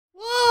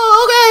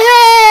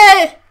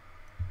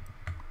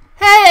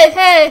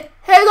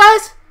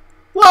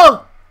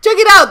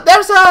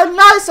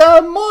there's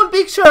a moon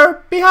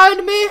picture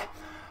behind me.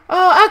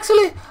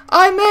 Actually,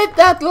 I made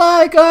that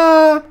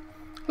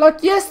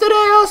like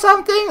yesterday or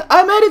something.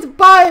 I made it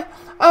by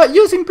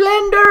using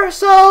Blender,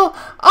 so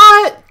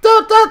I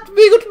thought that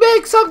we could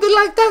make something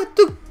like that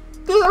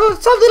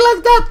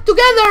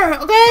together.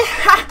 Okay?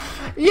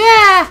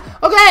 Yeah.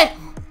 Okay.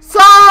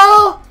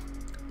 So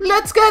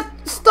let's get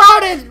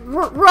started,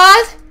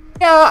 right?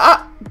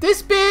 Yeah.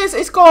 This piece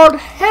is called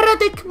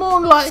Heretic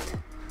Moonlight.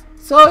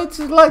 So it's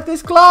like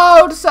these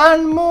clouds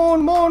and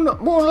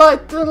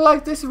moonlight,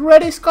 like this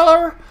reddish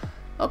color.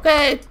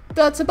 Okay,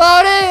 that's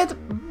about it.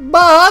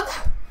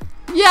 But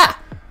yeah,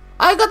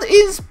 I got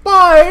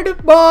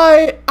inspired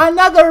by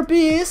another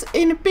piece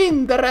in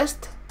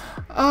Pinterest.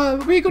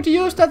 We could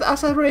use that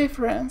as a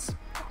reference,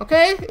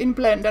 okay, in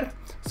Blender.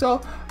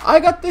 So I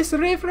got this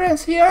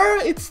reference here.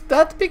 It's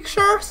that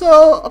picture.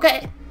 So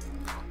okay.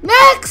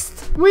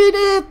 Next, we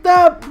need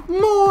the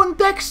moon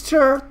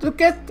texture to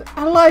get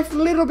life a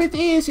little bit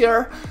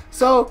easier.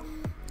 So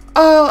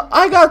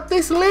I got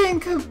this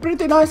link,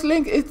 pretty nice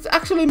link. It's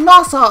actually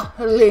NASA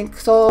link,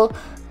 so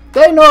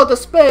they know the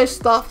space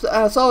stuff.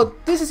 So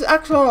this is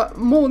actual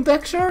moon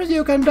texture.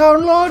 You can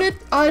download it.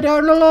 I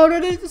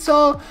downloaded it,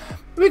 so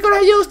we're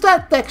gonna use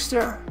that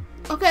texture.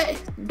 Okay,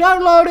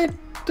 download it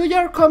to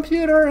your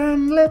computer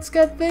and let's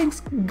get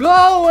things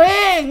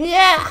going.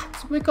 Yeah,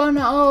 so we're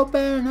gonna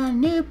open a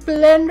new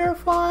Blender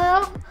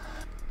file.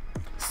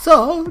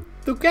 So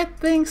to get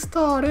things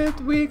started,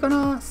 we're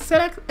gonna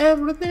select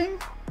everything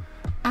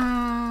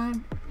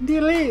and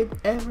delete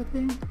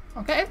everything.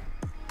 Okay,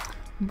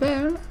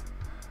 then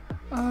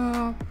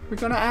we're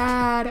gonna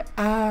add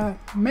a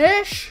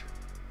mesh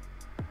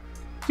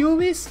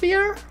UV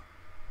sphere.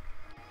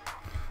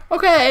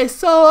 Okay,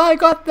 so I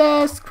got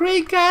the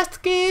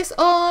screencast keys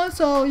on,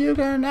 so you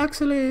can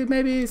actually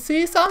maybe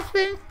see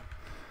something.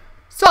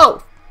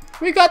 So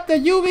we got the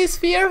UV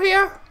sphere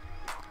here.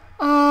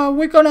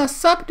 We're gonna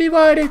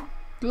subdivide it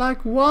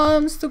like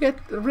once to get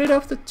rid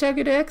of the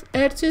jagged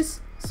edges.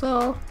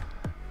 So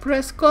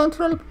press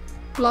Ctrl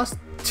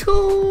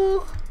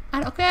 +2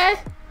 and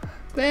okay.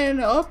 Then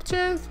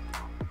object,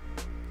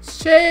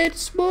 shade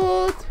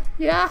smooth,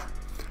 yeah.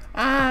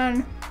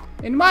 And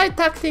in my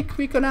tactic,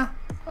 we're gonna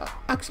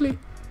actually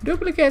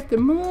duplicate the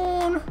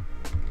moon,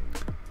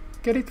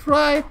 get it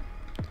right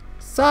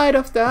side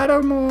of the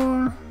other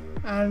moon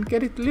and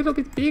get it a little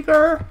bit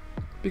bigger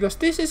because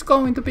this is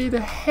going to be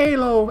the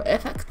halo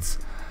effects.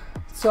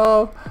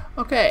 So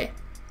okay,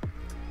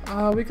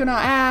 we're gonna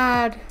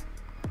add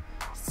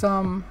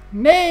some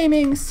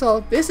naming.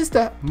 So this is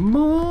the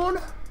moon,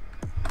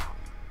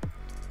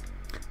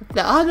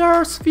 the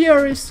other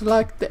sphere is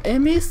like the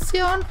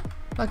emission,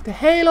 like the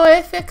halo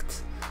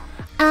effect.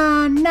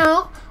 And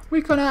now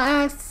we're gonna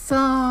add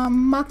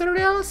some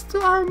materials to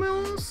our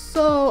moon.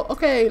 So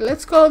okay,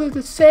 let's go to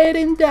the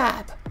shading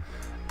tab.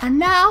 And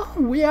now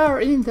we are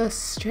in the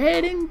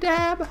shading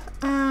tab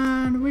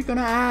and we're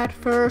gonna add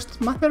first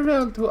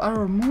material to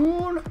our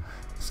moon.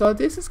 So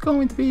this is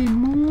going to be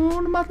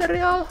moon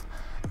material,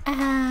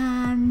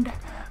 and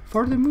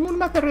for the moon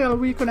material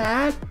we're gonna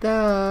add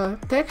the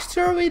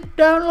texture we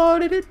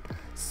downloaded it.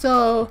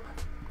 So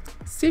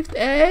Shift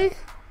A,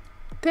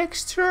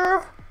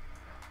 texture,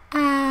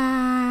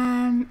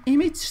 and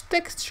image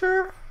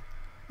texture,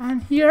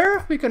 and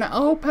here we're gonna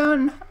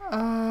open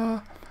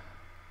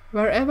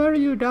wherever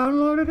you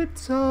downloaded it.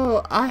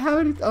 So I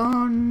have it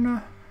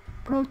on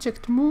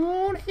Project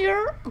Moon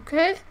here,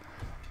 okay.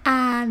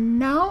 And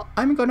now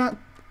I'm gonna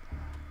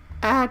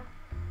add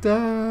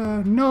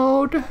the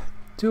node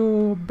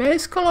to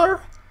base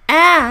color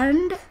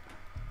and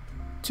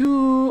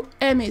to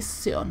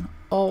emission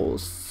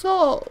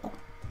also.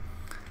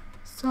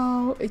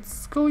 So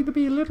it's going to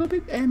be a little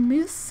bit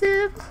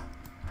emissive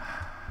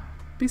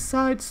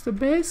besides the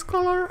base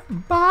color,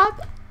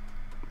 but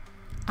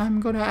I'm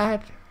gonna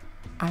add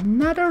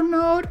another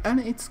node and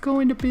it's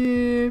going to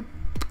be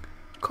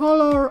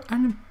color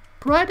and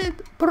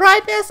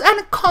brightness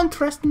and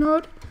contrast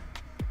node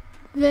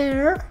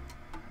there.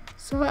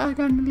 So I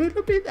can a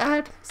little bit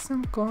add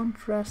some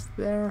contrast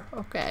there,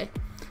 okay.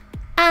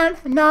 And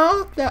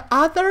now the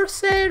other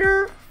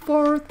shader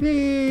for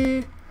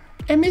the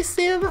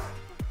emissive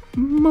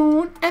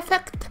moon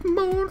effect,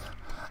 moon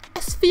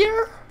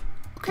sphere,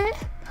 okay.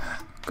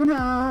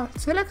 Gonna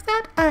select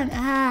that and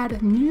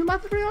add new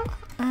material,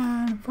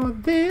 and for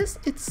this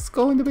it's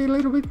going to be a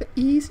little bit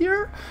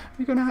easier.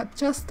 We're gonna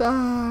just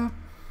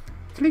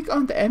click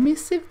on the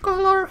emissive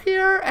color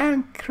here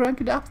and crank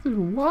it up to the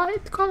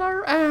white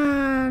color,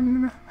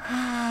 and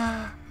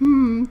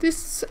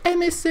this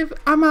emissive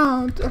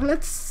amount,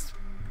 let's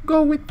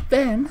go with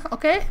 10,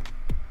 okay.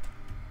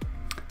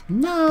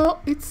 Now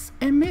it's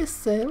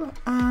emissive,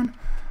 and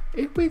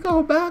if we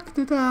go back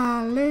to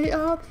the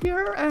layout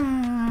here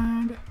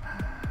and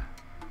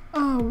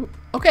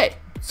okay,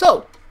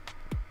 so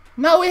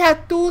now we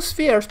have two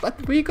spheres,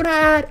 but we're gonna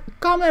add a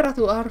camera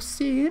to our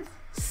scene,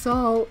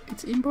 so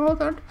it's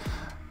important.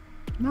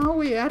 Now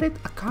we added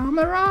a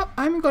camera.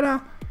 I'm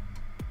gonna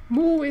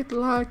move it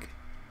like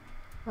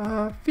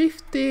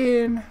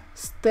 15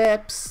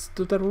 steps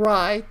to the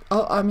right.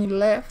 Oh, I mean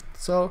left.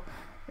 So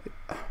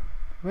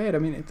wait a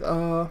minute.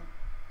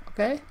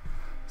 Okay.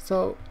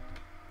 So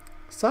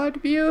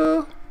side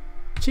view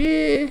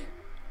G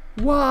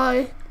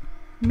Y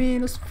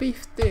minus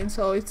 15.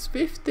 So it's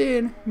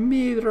 15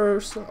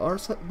 meters or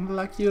something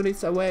like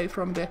units away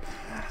from the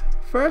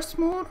first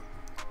moon.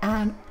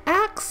 And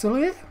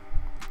actually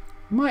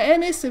my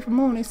emissive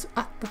moon is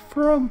at the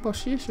front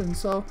position,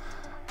 so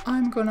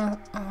I'm gonna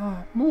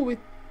move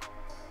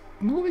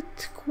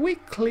it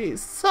quickly.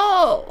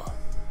 So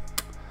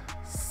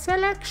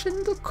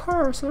selection the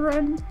cursor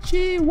and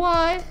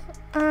GY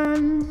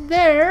and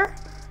there.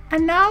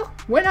 And now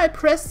when I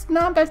press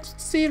number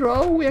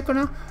 0, we are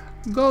gonna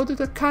go to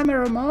the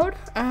camera mode.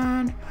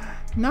 And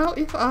now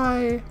if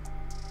I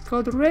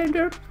go to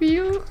render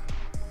view,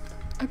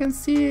 I can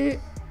see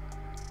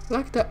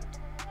like the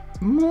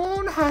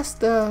moon has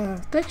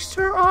the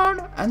texture on,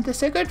 and the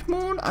second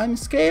moon I'm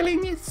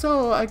scaling it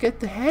so I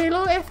get the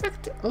halo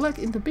effect like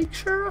in the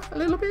picture a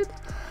little bit.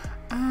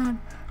 And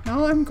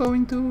now I'm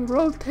going to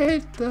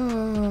rotate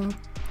the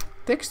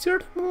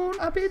textured moon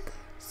a bit,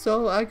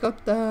 so I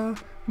got the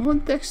moon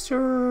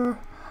texture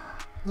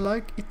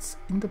like it's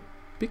in the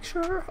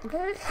picture.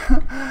 Okay.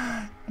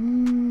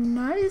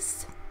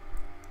 Nice.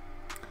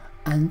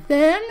 And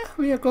then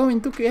we are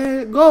going to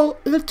go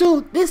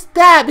to this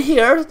tab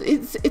here.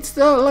 It's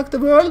like the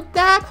world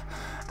tab,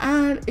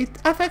 and it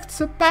affects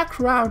the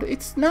background.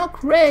 It's now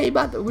gray,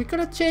 but we're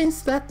gonna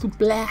change that to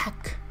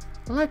black,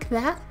 like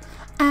that.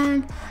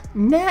 And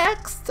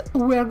next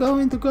we're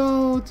going to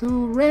go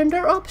to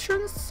render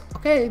options.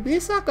 Okay,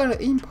 these are kind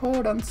of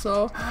important,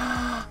 so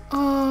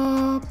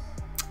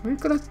we're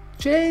gonna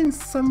change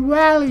some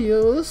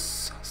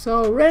values.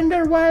 So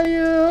render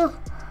value,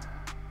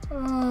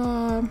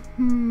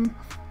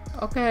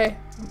 okay,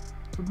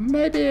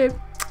 maybe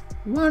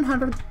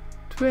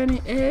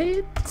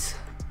 128.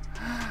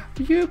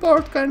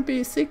 Viewport can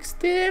be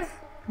 16.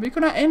 We're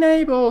gonna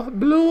enable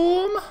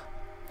bloom,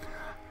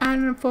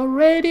 and for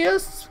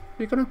radius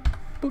we're gonna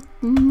put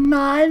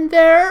 9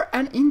 there,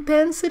 and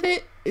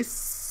intensity is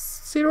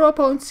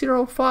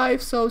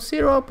 0.05, so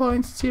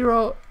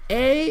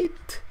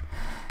 0.08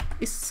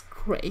 is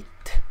great.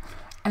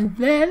 And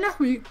then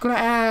we're gonna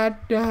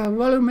add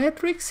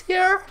volumetrics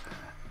here,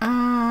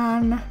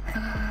 and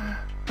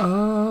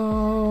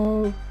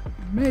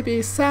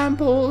maybe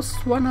samples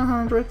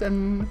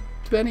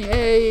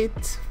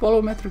 128,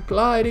 volumetric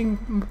lighting,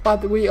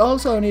 but we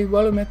also need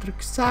volumetric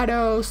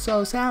shadows,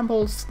 so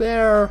samples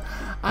there,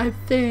 I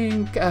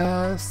think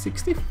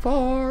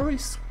 64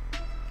 is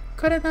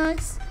kinda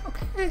nice.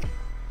 Okay.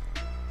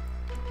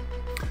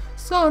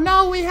 So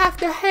now we have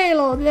the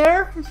halo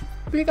there,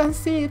 we can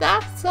see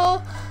that.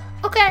 So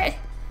okay,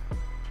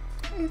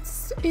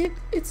 it's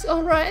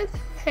alright,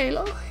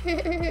 halo.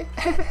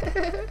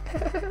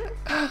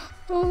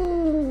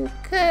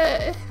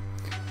 Okay,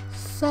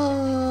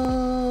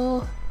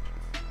 so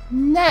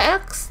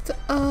next,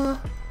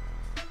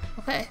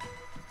 okay,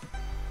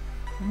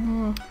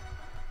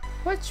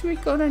 what we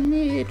gonna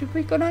need?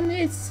 We're gonna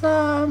need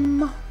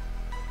some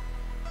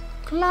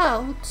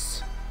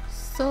clouds.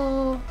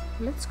 So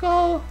let's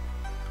go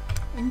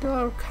into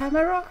our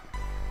camera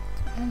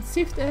and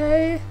Shift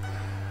A,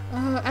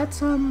 add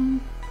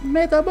some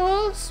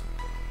metaballs.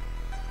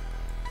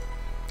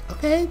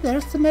 Okay,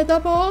 there's the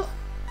metaball.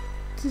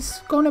 This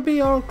is gonna be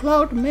our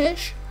cloud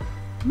mesh.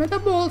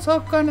 Metaballs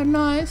are kinda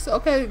nice.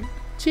 Okay,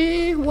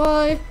 G,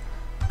 Y,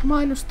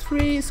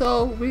 -3,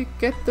 so we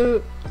get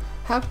to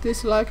have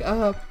this like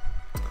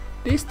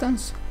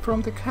distance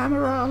from the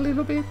camera a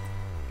little bit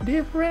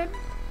different.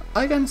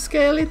 I can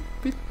scale it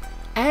with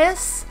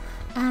S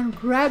and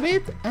grab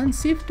it and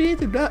Shift D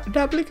to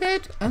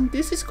duplicate, and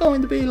this is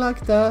going to be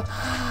like the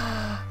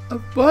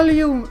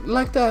volume,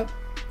 like the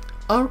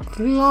our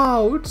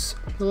clouds,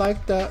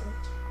 like the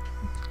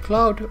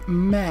cloud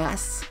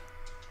mass,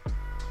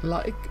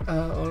 like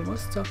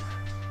almost. So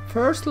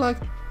first like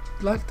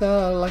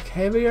the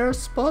heavier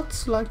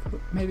spots, like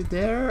maybe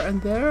there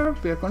and there.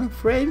 We're gonna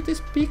frame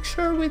this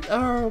picture with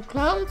our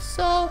clouds,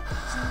 so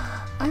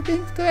I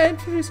think the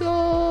end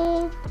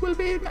result will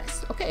be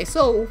nice. Okay,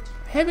 so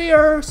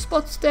heavier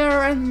spots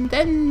there, and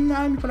then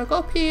I'm gonna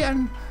copy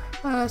and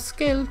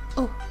scale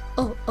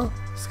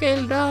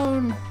scale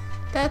down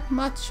that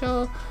much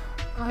so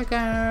I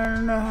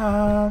can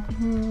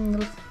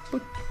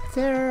put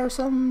there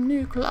some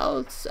new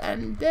clouds,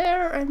 and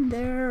there and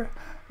there,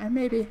 and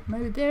maybe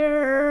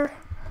there,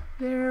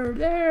 there.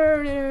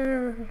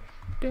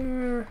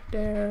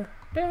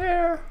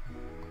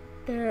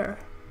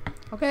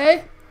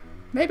 Okay,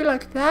 maybe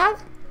like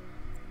that.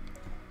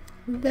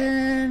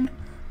 Then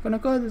gonna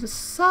go to the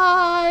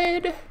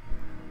side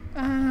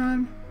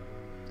and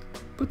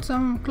put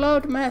some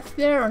cloud math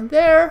there and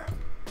there.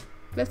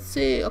 Let's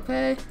see.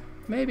 Okay,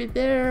 maybe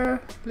there,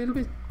 a little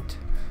bit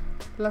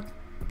like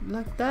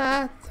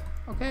that.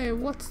 Okay,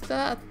 what's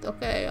that?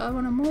 Okay, I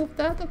wanna move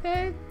that.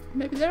 Okay,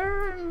 maybe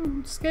there,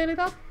 and scale it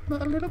up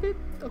a little bit.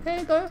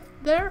 Okay,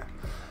 there,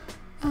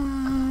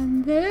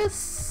 and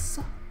this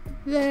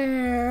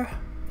there.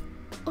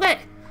 Okay,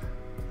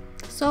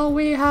 So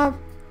we have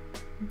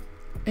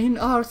in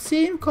our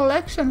scene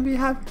collection we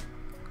have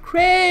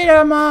great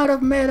amount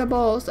of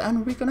metaballs,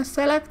 and we're gonna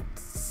select,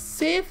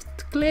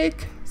 shift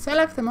click,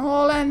 select them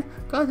all and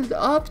go to the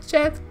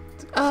object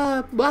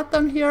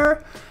button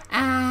here,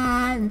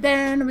 and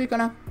then we're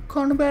gonna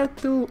convert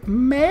to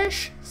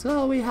mesh.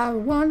 So we have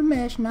one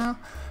mesh now,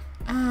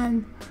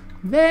 and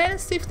then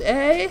shift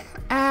A,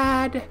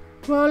 add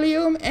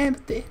volume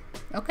empty.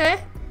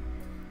 Okay,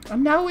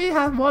 and now we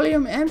have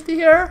volume empty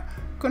here.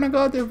 Gonna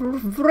go to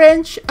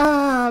wrench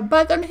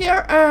button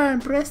here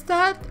and press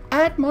that,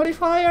 add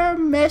modifier,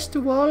 mesh to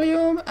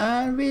volume,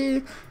 and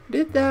we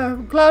did the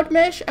cloud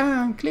mesh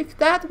and click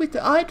that with the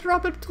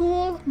eyedropper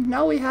tool.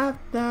 Now we have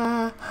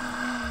the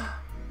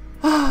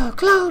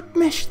cloud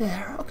mesh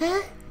there.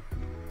 Okay,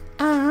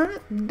 and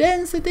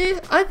density,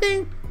 I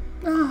think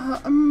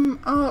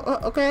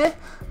okay,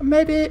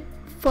 maybe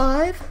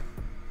 5.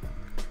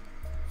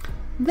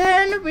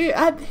 Then we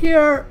add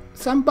here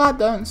some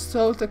buttons,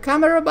 so the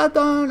camera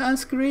button and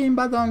screen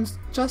buttons,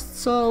 just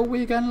so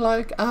we can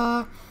like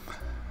hide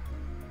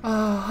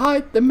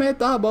the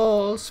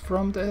metaballs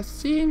from the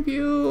scene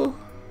view,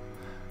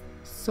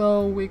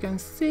 so we can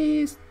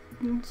see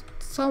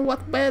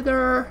somewhat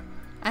better.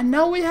 And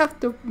now we have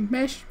to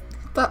mesh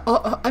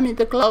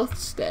the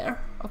clouds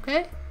there.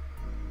 Okay,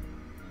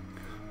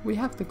 we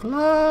have the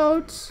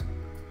clouds,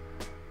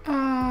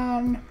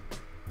 and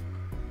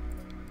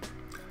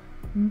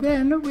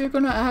then we're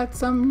gonna add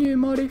some new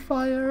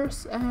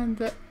modifiers,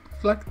 and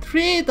like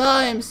 3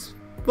 times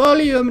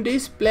volume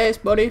displays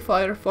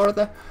modifier for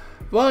the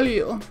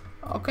volume.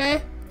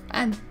 Okay,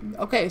 and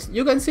okay, so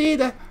you can see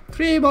the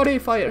 3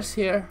 modifiers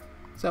here.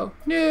 So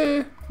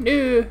new,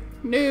 we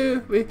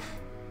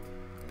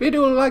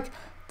do like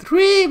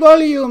 3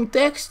 volume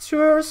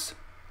textures.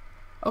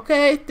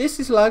 Okay, this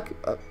is like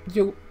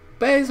you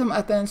pay some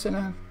attention,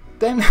 and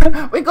then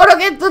we're gonna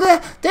get to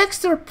the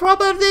texture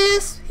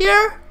properties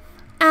here.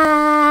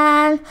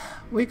 And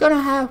we're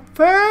gonna have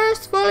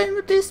first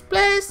volume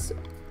displays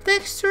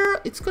texture.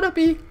 It's gonna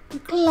be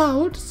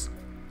clouds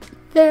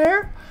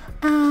there,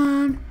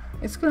 and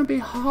it's gonna be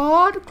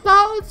hard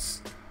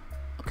clouds.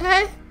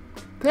 Okay,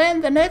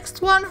 then the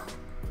next one,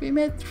 we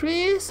made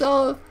 3,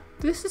 so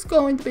this is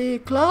going to be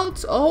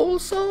clouds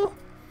also.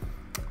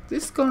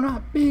 This is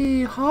gonna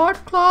be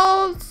hard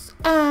clouds,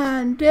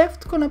 and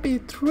depth gonna be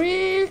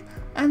 3,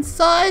 and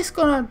size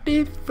gonna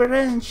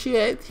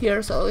differentiate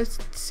here, so it's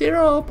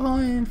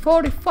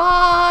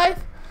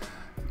 0.45.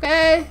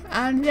 Okay,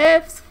 and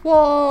depth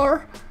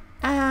 4,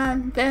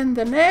 and then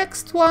the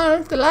next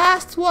one, the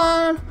last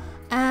one,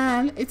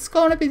 and it's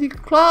gonna be the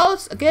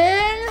clouds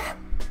again,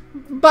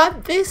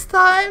 but this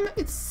time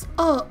it's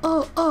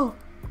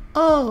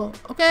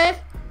okay.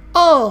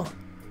 Oh,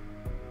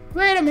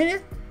 wait a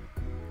minute.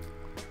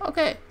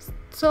 Okay,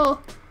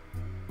 so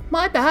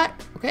my bad.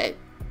 Okay,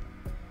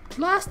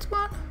 last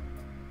one.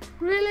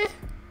 Really?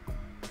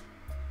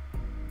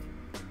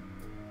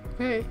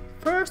 Okay,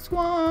 first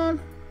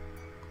one,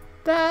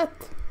 that,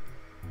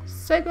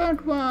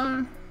 second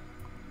one,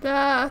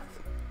 that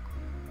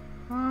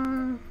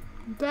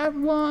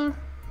one.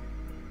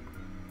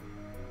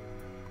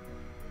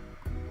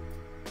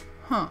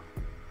 Huh.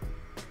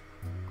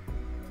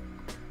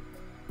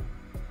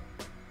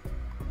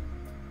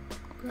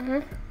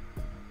 Okay.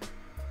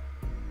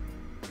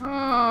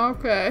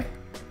 Okay.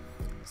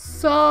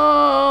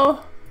 So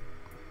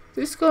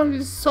this is going to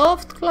be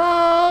soft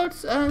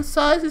clouds, and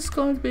size is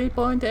going to be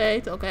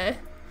 0.8. Okay.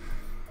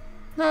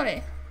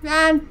 Sorry.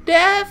 And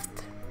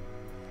depth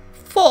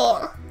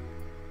 4.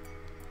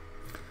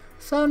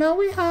 So now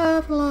we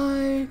have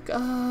like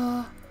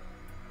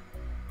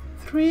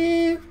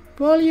 3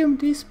 volume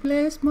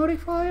displays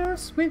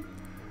modifiers with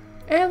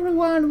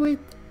everyone with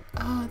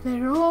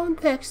their own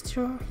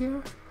texture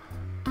here.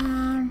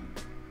 And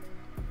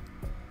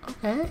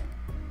okay,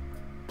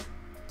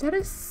 that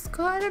is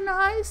kind of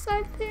nice,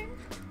 I think.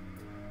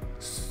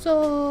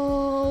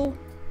 So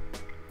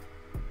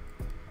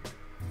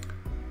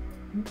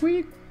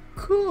we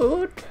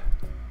could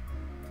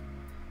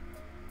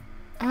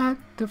add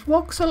the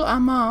voxel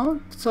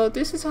amount. So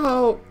this is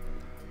how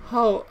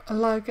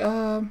like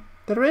the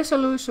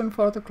resolution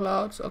for the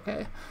clouds.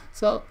 Okay,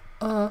 so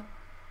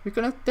we're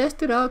gonna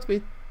test it out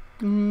with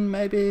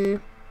maybe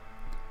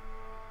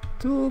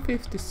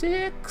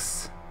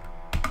 256,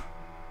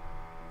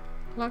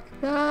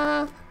 like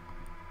that,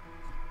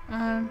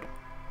 and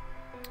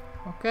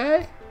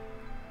okay.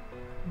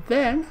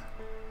 Then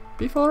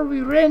before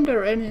we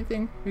render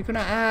anything, we're gonna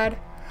add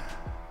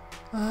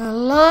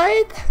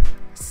light,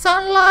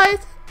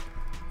 sunlight,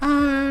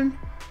 and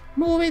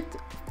move it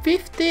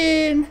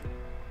 15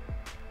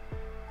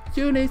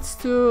 units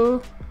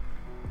to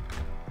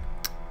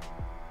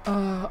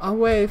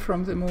away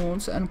from the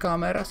moons and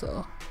camera,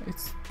 so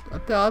it's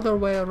the other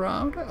way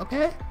around.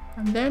 Okay,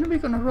 and then we're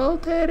gonna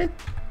rotate it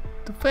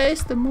to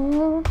face the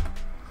moon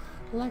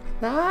like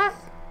that.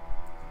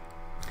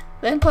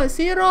 Then by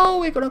 0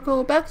 we're gonna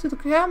go back to the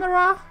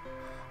camera,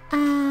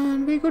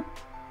 and we could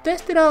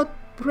test it out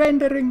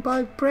rendering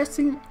by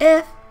pressing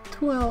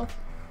F12.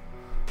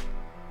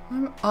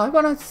 I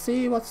wanna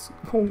see what's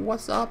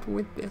up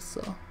with this,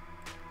 so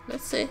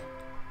let's see.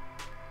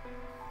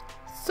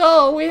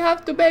 So we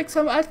have to make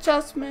some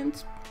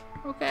adjustments,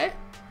 okay?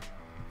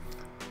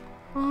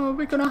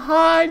 We're gonna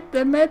hide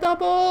the meta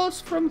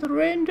balls from the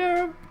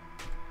render.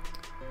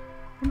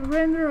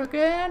 Render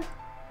again.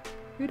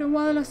 We don't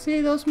wanna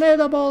see those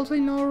meta balls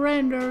in our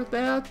render.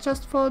 They are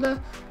just for the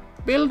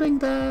building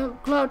the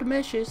cloud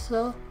meshes,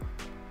 so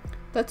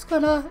that's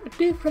kinda a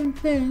different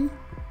thing.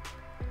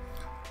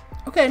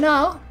 Okay,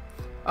 now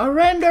our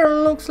render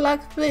looks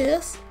like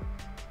this.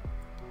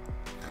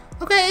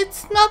 Okay,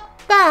 it's not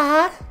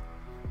bad.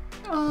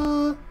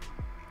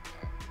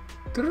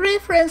 The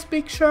reference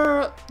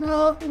picture,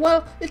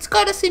 well, it's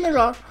kind of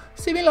similar,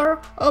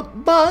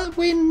 but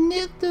we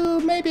need to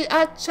maybe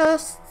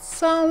adjust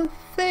some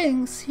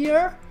things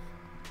here.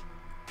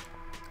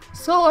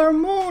 So our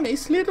moon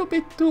is a little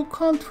bit too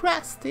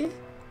contrasty,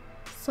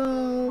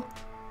 so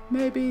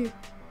maybe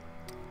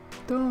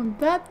tone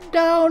that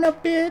down a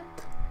bit.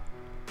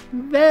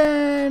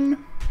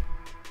 Then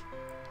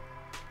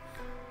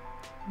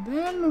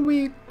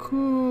we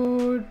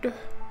could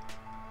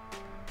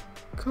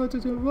go to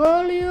the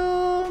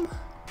volume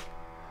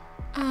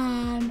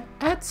and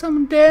add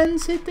some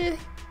density,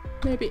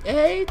 maybe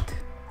 8,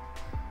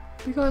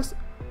 because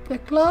the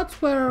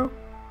clouds were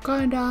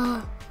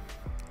kinda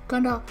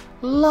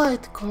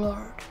light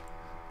colored,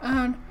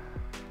 and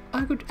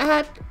I could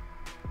add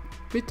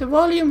with the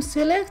volume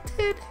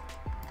selected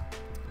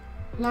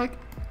like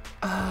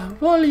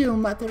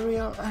volume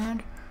material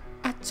and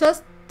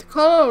adjust the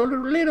color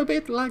a little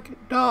bit like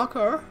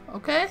darker,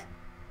 okay?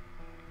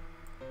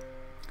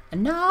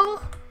 And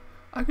now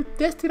I could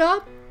test it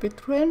out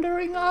with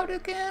rendering out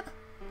again,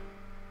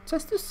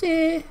 just to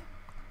see.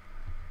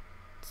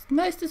 It's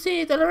nice to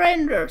see the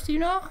renders, you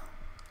know?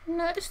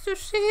 Nice to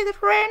see the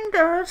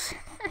renders.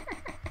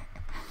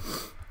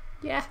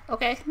 Yeah,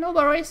 okay, no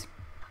worries.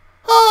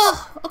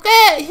 Oh,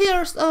 okay,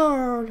 here's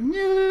our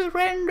new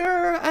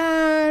render,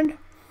 and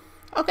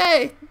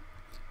okay,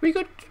 we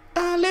could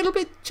a little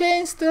bit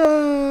change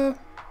the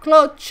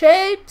cloud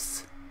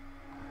shapes,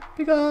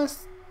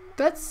 because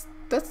that's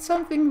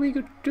something we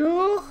could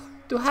do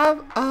to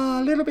have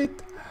a little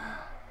bit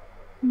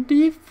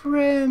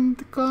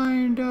different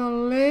kind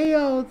of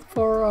layout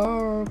for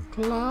our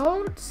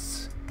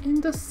clouds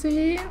in the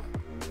scene.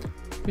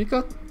 We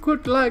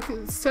could like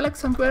select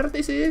some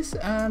vertices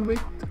and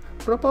with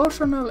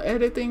proportional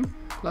editing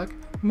like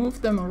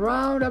move them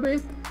around a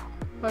bit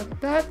like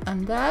that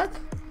and that.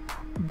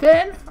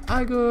 Then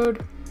I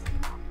could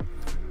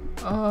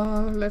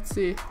let's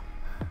see,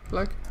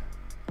 like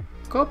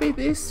copy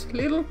this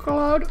little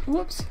cloud,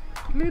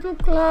 little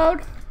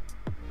cloud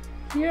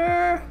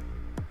here,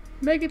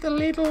 make it a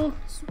little,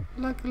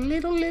 like a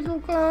little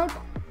cloud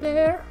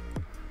there.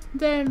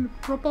 Then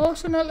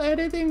proportional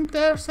editing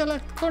there,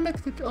 select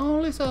connected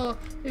only, so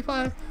if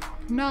I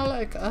now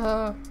like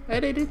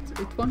edit it,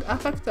 it won't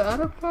affect the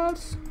other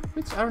clouds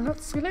which are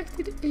not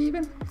selected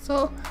even.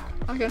 So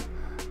I can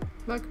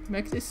like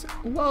make this,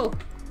 whoa,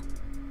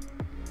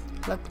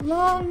 like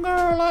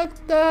longer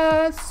like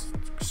that,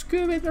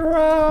 scoop it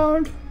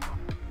around,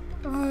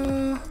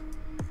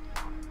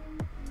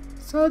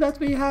 so that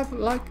we have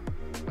like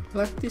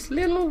this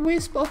little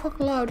wisp of a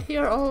cloud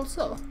here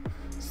also.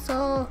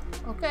 So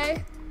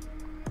okay,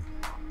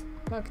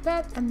 like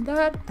that and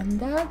that and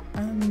that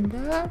and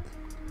that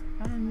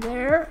and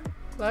there,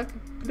 like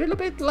a little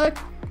bit like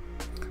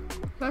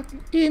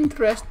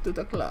interest to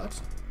the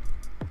clouds,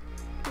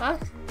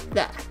 like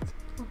that.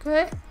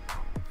 Okay,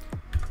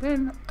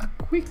 then a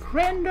quick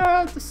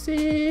render to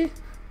see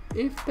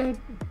if the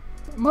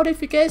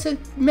modification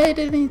made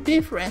any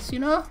difference, you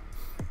know?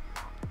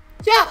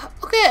 Yeah,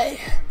 okay.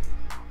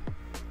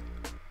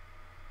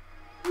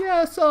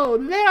 Yeah, so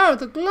there are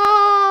the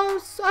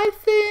clouds. I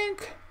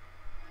think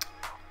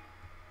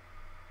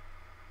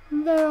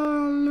they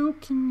are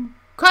looking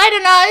kinda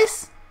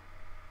nice.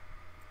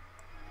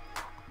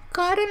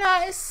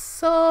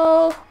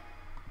 So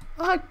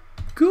I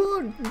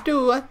could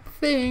do a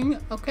thing,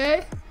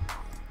 okay?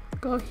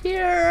 Go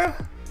here,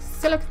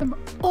 select them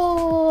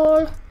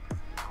all,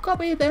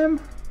 copy them,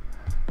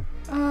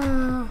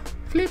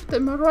 flip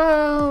them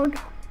around,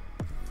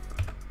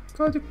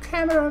 go to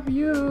camera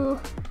view,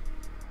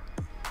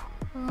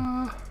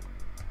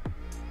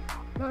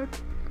 like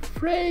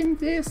frame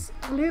this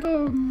a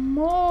little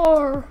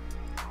more,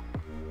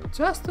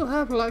 just to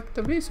have like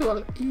the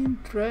visual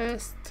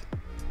interest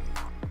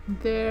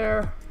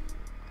there.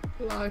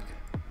 Like,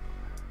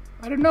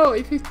 I don't know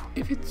if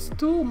it's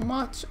too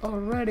much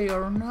already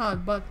or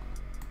not, but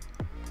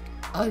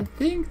I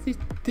think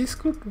this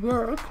could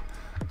work.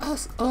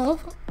 As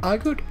of, I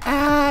could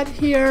add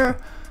here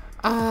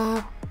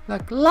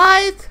like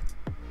light,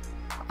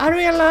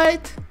 area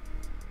light,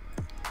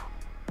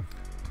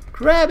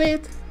 grab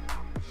it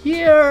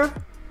here,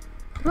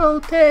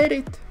 rotate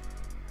it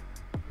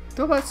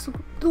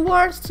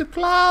towards the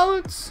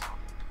clouds,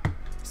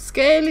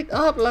 scale it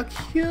up like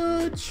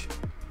huge,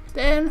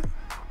 then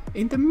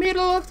in the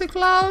middle of the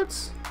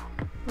clouds,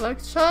 like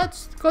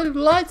such, go to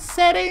light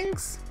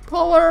settings,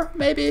 power,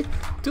 maybe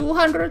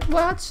 200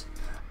 watts.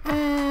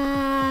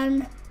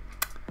 And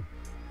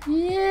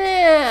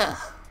yeah,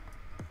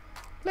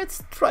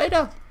 let's try it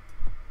out.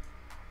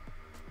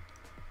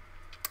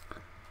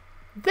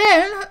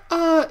 Then,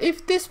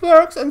 if this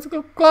works and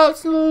the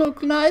clouds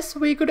look nice,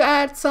 we could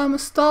add some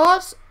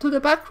stars to the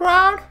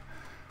background.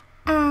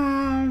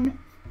 And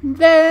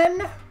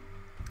then,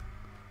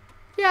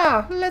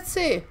 yeah, let's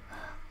see.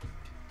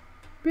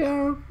 We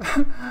are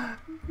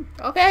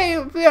okay.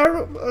 We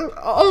are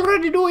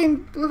already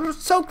doing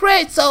so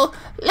great. So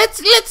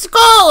let's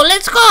go.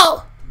 Let's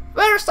go.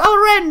 Where's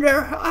our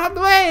render? I'm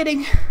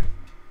waiting.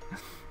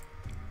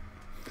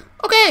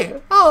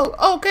 Okay. Oh,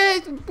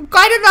 okay.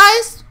 Kinda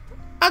nice.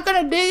 I'm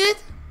gonna dig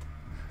it.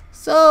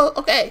 So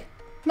okay.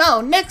 Now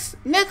next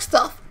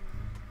stuff.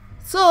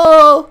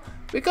 So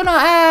we're gonna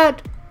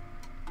add.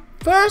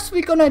 First,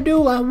 we're gonna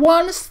do a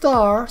 1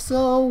 star.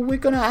 So we're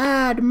gonna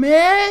add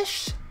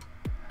mesh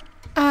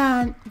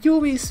and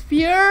UV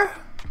sphere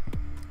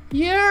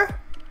here.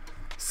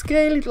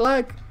 Scale it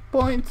like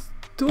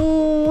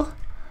 0.2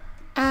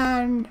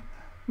 and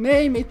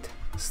name it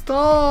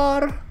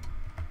star.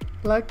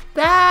 Like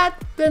that.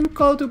 Then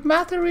go to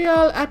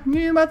material, add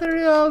new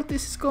material.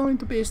 This is going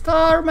to be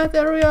star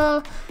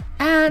material,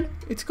 and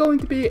it's going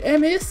to be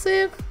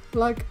emissive,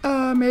 like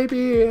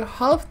maybe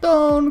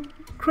halftone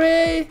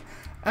gray,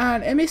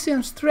 and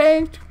emission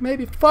strength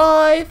maybe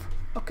 5.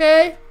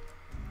 Okay.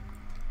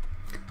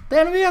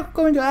 Then we are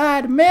going to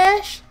add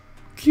mesh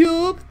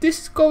cube. This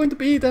is going to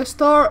be the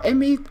star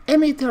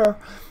emitter.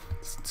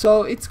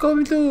 So it's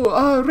going to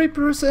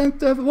represent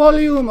the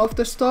volume of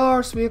the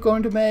stars we're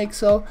going to make.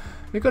 So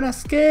we're gonna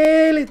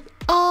scale it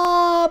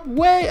up,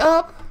 way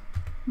up.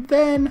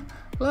 Then,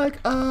 like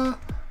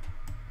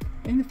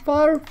in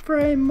far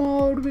frame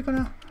mode, we're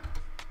gonna.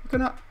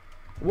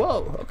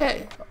 Whoa.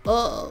 Okay.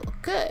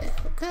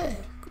 Okay.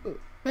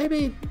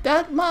 Maybe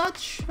that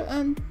much,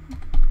 and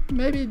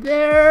maybe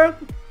there.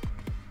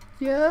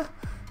 Yeah.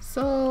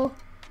 So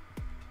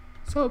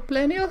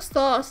plenty of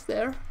stars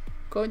there.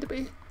 Going to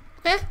be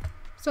okay.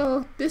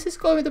 So this is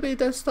going to be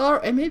the star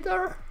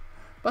emitter.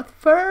 But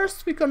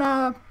first, we're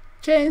gonna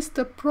change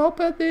the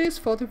properties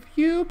for the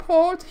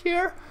viewport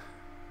here,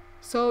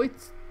 so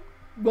it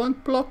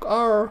won't block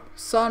our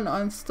sun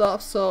and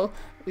stuff. So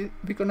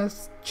we're gonna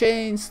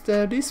change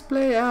the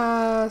display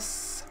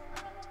as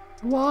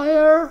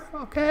wire.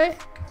 Okay,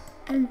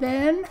 and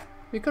then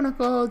we're gonna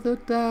go to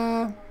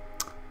the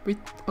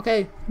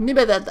okay,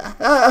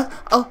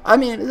 I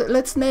mean,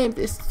 let's name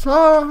this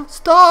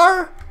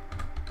star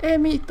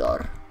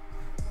emitter.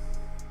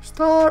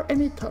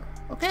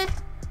 Okay,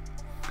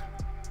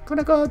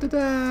 gonna go to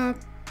the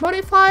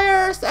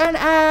modifiers and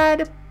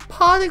add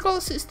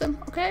particle system.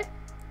 Okay,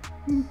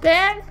 and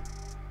then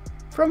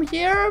from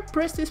here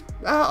press this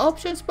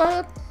options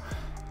button,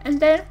 and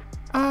then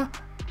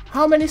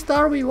how many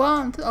stars we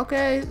want.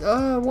 Okay,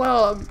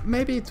 well,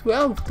 maybe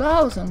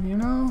 12,000, you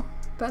know,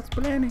 that's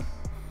plenty.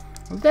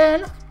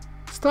 Then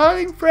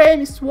starting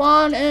frame is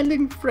 1,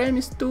 ending frame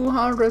is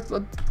 200,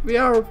 but we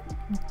are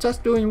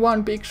just doing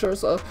 1 picture,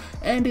 so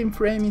ending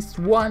frame is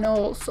 1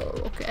 also.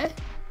 Okay.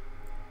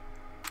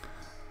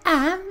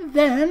 And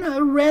then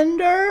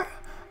render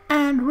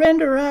and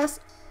render as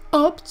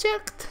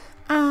object,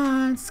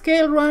 and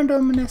scale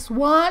randomness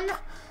 1,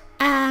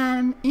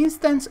 and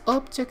instance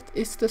object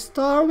is the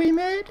star we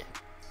made.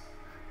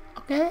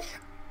 Okay,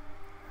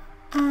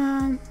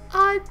 and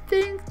I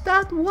think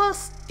that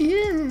was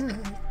it.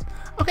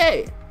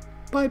 Okay,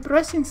 by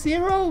pressing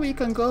 0 we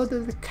can go to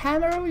the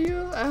camera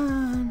view,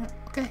 and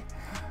okay,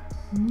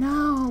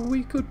 now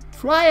we could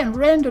try and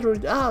render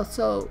it out.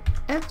 So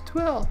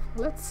F12,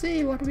 let's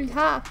see what we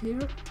have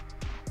here.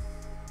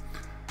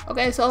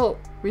 Okay, so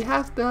we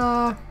have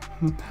the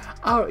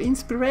our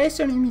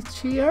inspiration image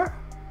here,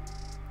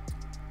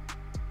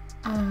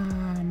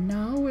 and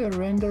now we're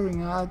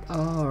rendering out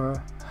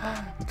our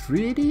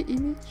 3D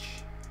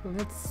image.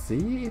 Let's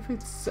see if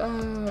it's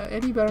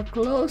anywhere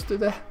close to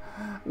the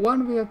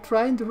one we are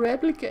trying to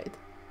replicate,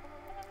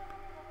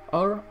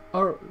 or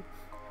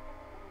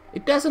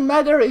it doesn't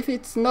matter if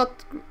it's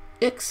not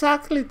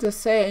exactly the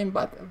same,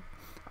 but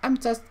I'm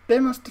just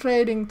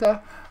demonstrating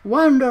the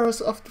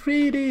wonders of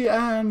 3D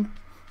and,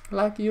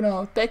 like, you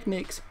know,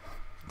 techniques.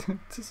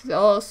 This is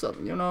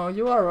awesome, you know,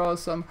 you are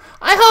awesome.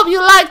 I hope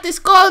you like this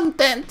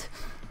content.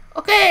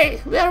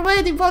 Okay, we are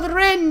waiting for the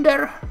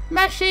render.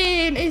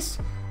 Machine is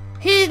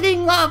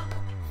heating up.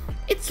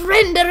 It's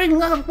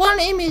rendering up 1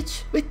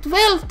 image with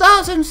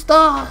 12,000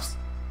 stars.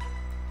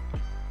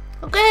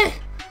 Okay,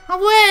 I'm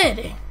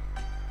waiting.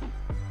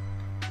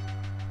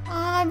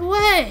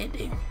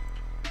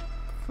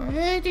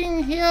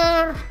 Waiting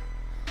here.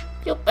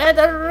 You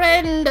better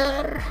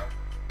render.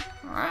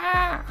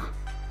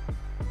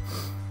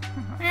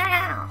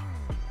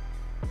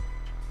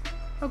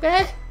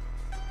 Okay,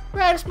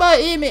 where's my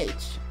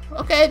image?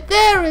 Okay,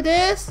 there it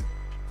is.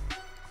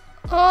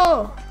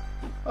 Oh,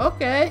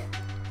 okay.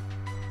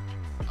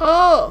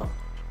 Oh,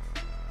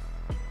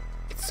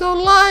 it's so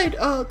light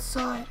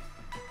outside.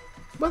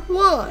 But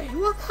why?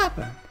 What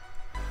happened?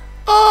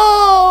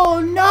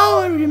 Oh, now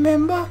I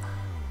remember.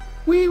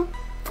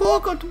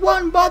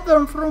 one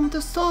button from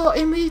the saw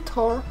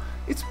emitter.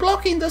 It's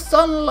blocking the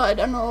sunlight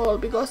and all,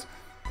 because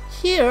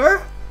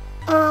here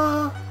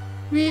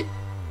we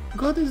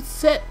go to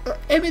set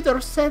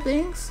emitter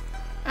settings,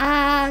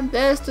 and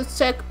there's the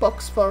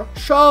checkbox for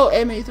show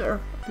emitter.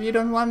 We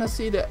don't want to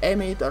see the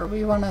emitter,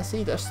 we want to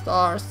see the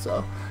stars,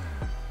 so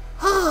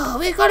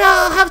we're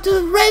gonna have to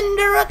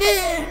render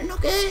again,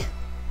 okay?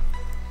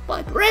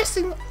 By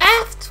pressing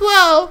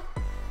F12,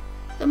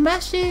 the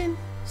machine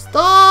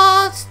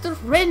starts to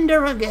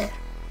render again.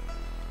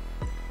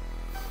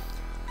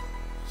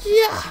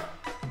 Yeah.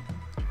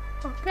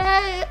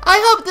 Okay, I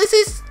hope this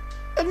is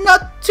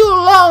not too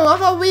long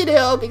of a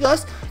video,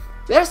 because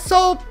there's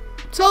so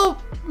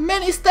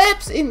many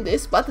steps in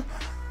this, but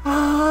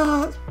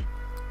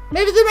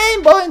maybe the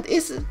main point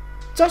is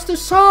just to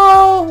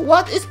show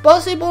what is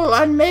possible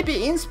and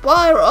maybe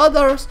inspire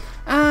others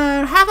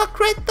and have a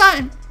great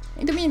time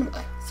in the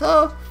meanwhile.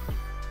 So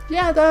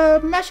yeah,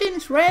 the machine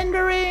is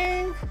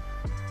rendering.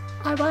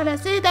 I wanna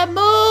see the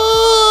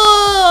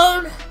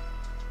moon.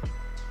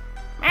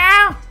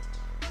 Meow.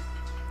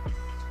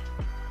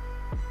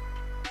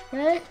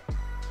 Okay.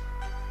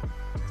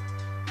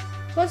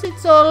 Was it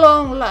so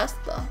long last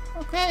time?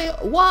 Okay,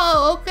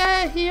 wow,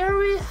 okay, here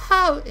we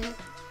have it.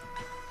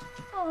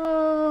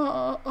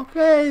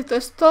 Okay, the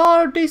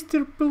star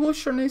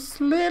distribution is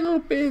a little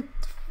bit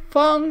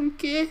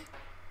funky,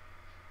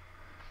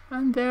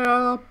 and there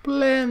are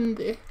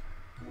plenty,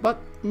 but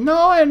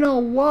now I know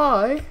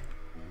why,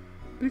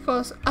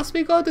 because as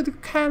we go to the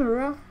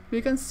camera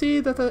we can see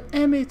that the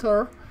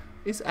emitter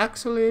is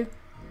actually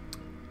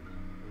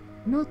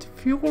not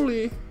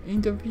fully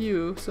in the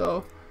view.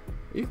 So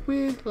if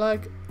we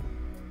like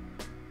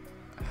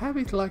have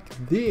it like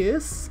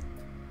this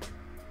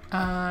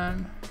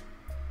and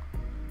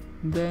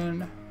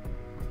then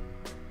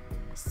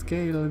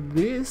scale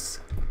this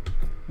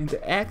in the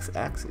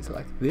x-axis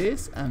like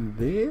this and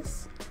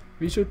this,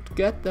 we should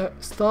get the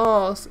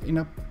stars in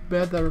a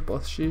better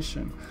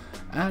position.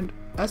 And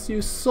as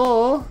you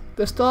saw,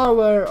 the stars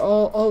were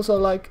also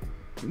like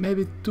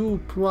maybe too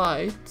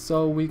bright,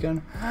 so we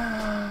can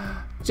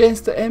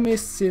change the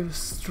emissive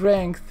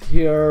strength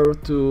here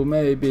to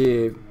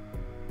maybe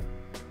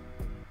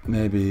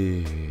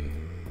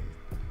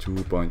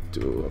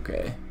 2.2,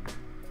 okay.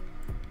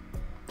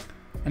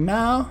 And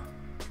now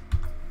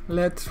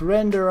let's do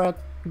a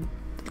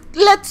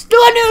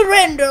new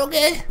render,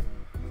 okay?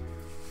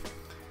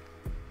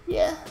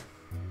 Yeah.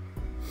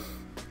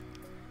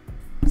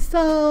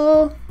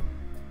 So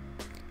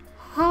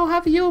how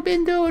have you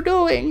been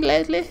doing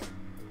lately?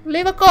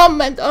 Leave a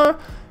comment, or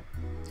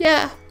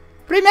yeah,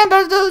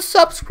 remember to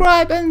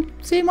subscribe and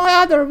see my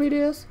other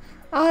videos.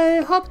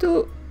 I hope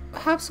to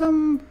have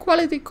some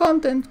quality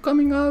content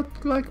coming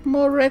out like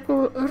more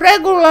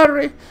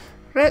regularly,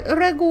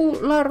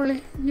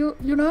 you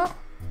know,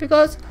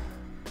 because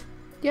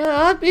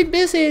yeah, I've been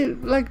busy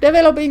like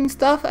developing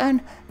stuff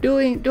and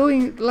doing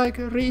like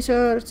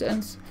research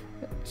and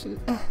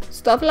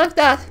stuff like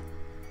that.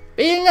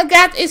 Being a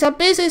cat is a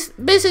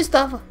busy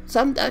stuff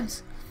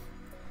sometimes.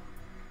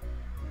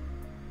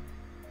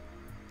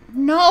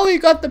 Now we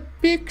got the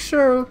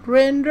picture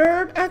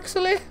rendered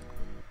actually,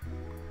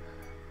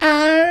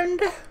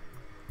 and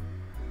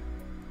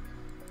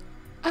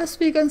as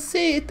we can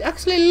see, it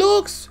actually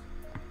looks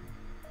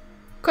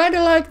kind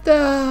of like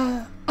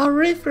our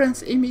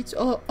reference image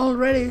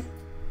already.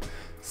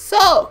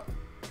 So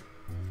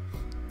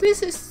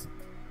this is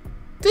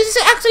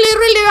actually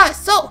really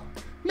nice. So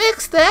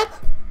next step,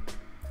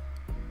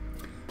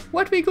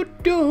 what we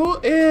could do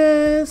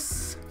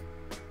is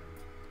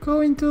go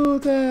into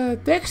the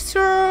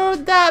texture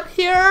tab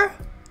here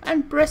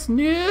and press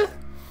new,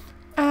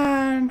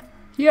 and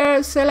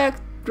here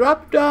select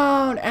drop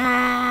down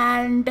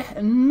and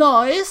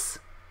noise,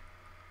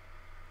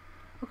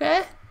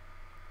 okay,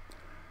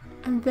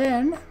 and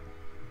then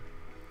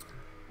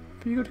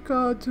we could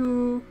go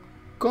to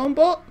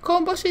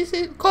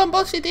composition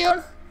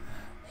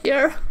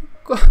here,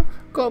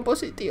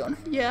 composition,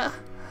 yeah,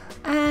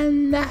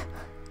 and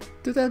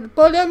to the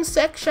volume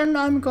section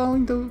I'm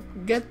going to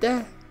get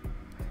the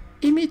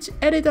image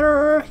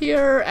editor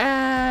here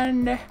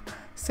and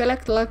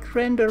select like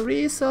render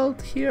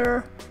result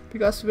here,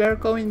 because we're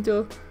going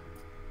to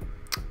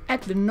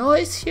add the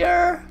noise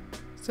here.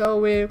 So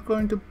we're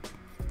going to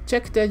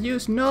check the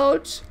use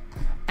nodes,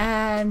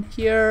 and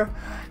here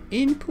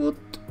input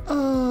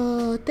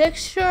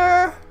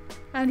texture,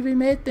 and we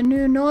made the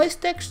new noise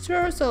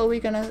texture. So we're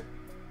gonna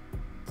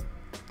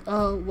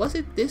was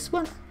it this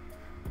one?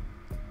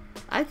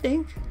 I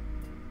think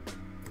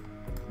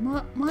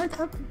might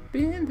have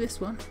been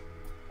this one.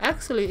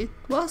 Actually, it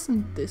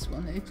wasn't this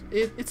one.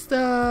 It's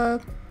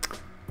the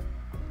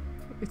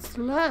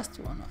last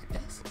one, I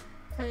guess.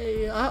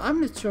 I'm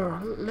not sure.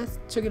 Let's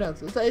check it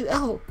out.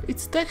 Oh,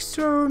 it's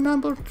texture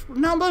number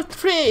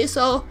 3.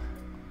 So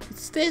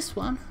it's this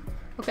one.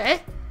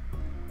 Okay.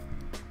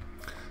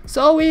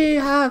 So we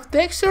have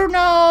texture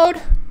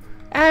node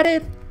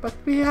added, but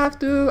we have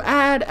to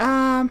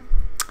add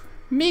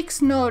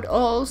mix node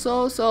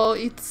also. So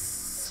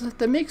it's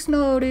the mix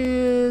node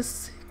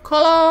is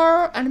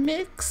color and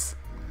mix,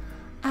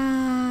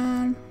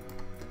 and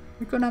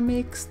we're gonna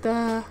mix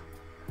the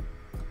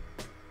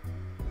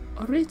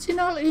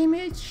original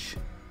image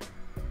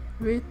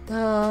with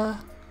the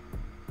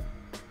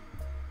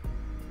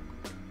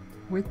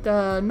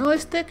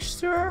noise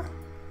texture,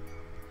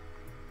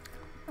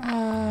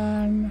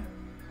 and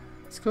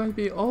it's going to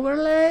be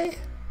overlay,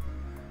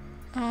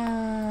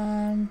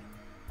 and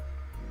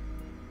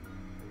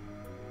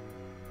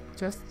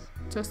just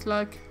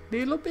like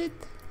little bit.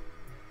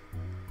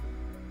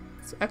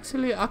 It's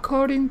actually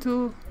according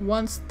to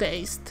one's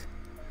taste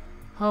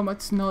how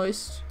much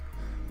noise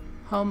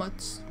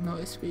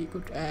we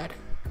could add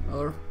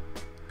or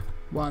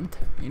want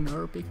in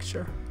our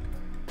picture.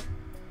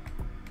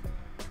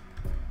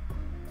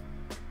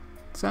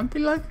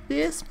 Something like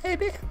this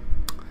maybe.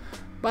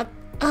 But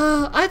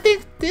I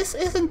think this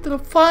isn't the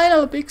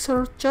final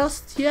picture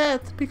just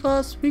yet,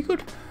 because we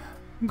could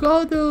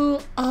go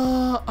to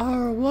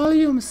our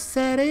volume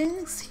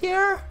settings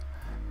here,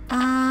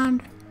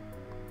 and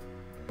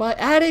by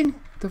adding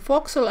the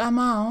voxel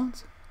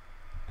amount,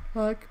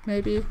 like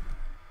maybe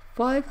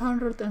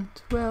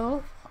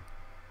 512,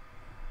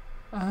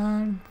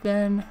 and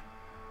then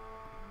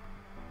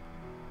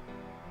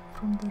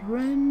from the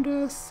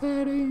render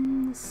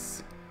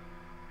settings,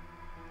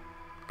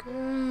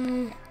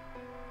 okay,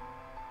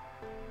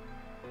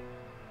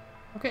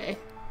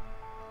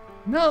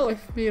 now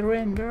if we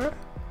render,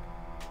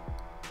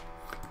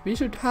 we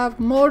should have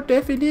more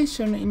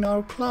definition in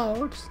our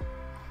clouds.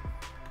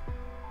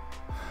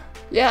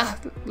 Yeah,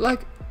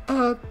 like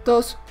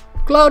those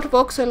cloud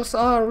voxels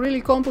are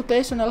really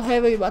computational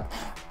heavy, but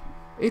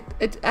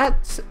it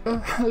adds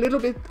a little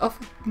bit of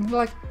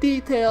like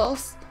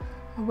details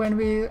when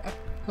we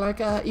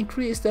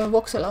increase the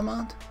voxel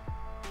amount.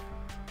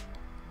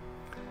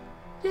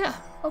 Yeah,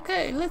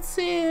 okay, let's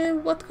see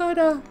what kind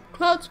of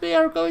clouds we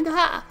are going to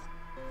have.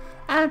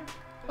 And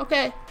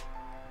okay,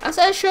 as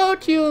I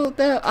showed you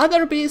the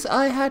other piece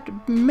I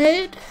had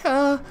made,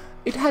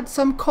 it had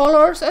some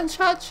colors and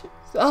such.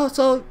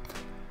 So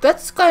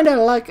that's kind of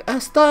like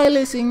a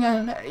styling,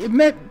 and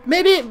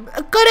maybe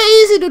kind of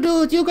easy to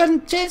do. You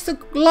can change the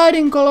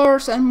lighting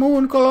colors and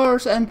moon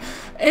colors and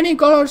any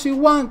colors you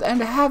want,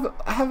 and have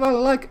a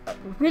like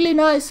really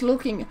nice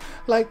looking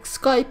like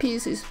sky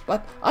pieces.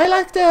 But I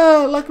like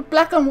the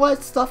black and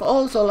white stuff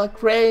also,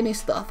 like rainy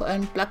stuff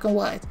and black and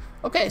white.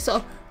 Okay,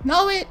 so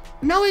now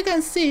we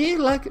can see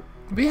like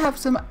we have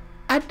some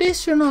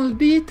additional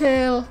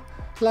detail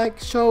like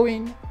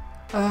showing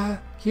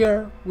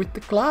here with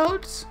the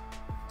clouds.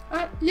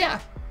 Yeah,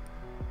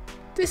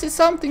 this is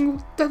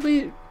something that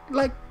we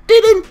like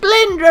did in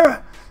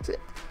Blender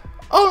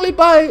only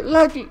by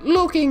like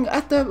looking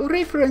at the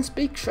reference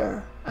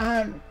picture.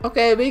 And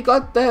okay, we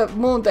got the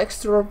moon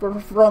texture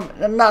from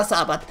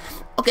NASA, but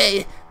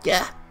okay,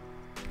 yeah,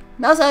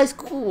 NASA is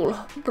cool,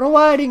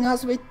 providing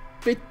us with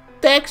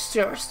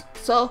textures.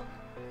 So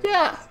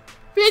yeah,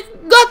 we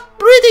got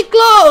pretty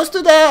close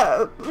to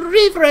the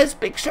reference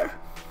picture.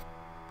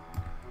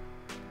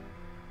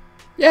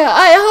 Yeah,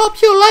 I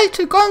hope you liked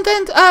the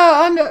content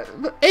and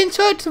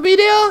enjoyed the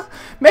video.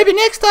 Maybe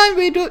next time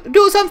we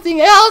do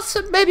something else,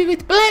 maybe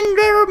with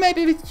Blender,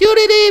 maybe with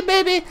Unity,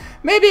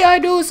 maybe I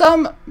do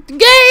some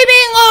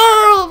gaming,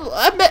 or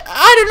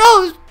I don't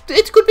know,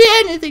 it could be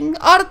anything,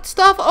 art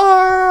stuff,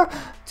 or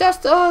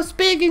just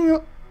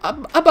speaking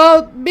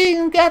about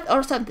being a cat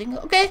or something.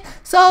 Okay,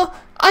 so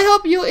I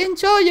hope you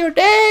enjoy your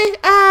day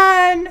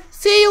and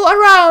see you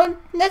around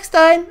next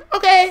time.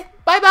 Okay,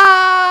 bye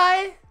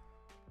bye.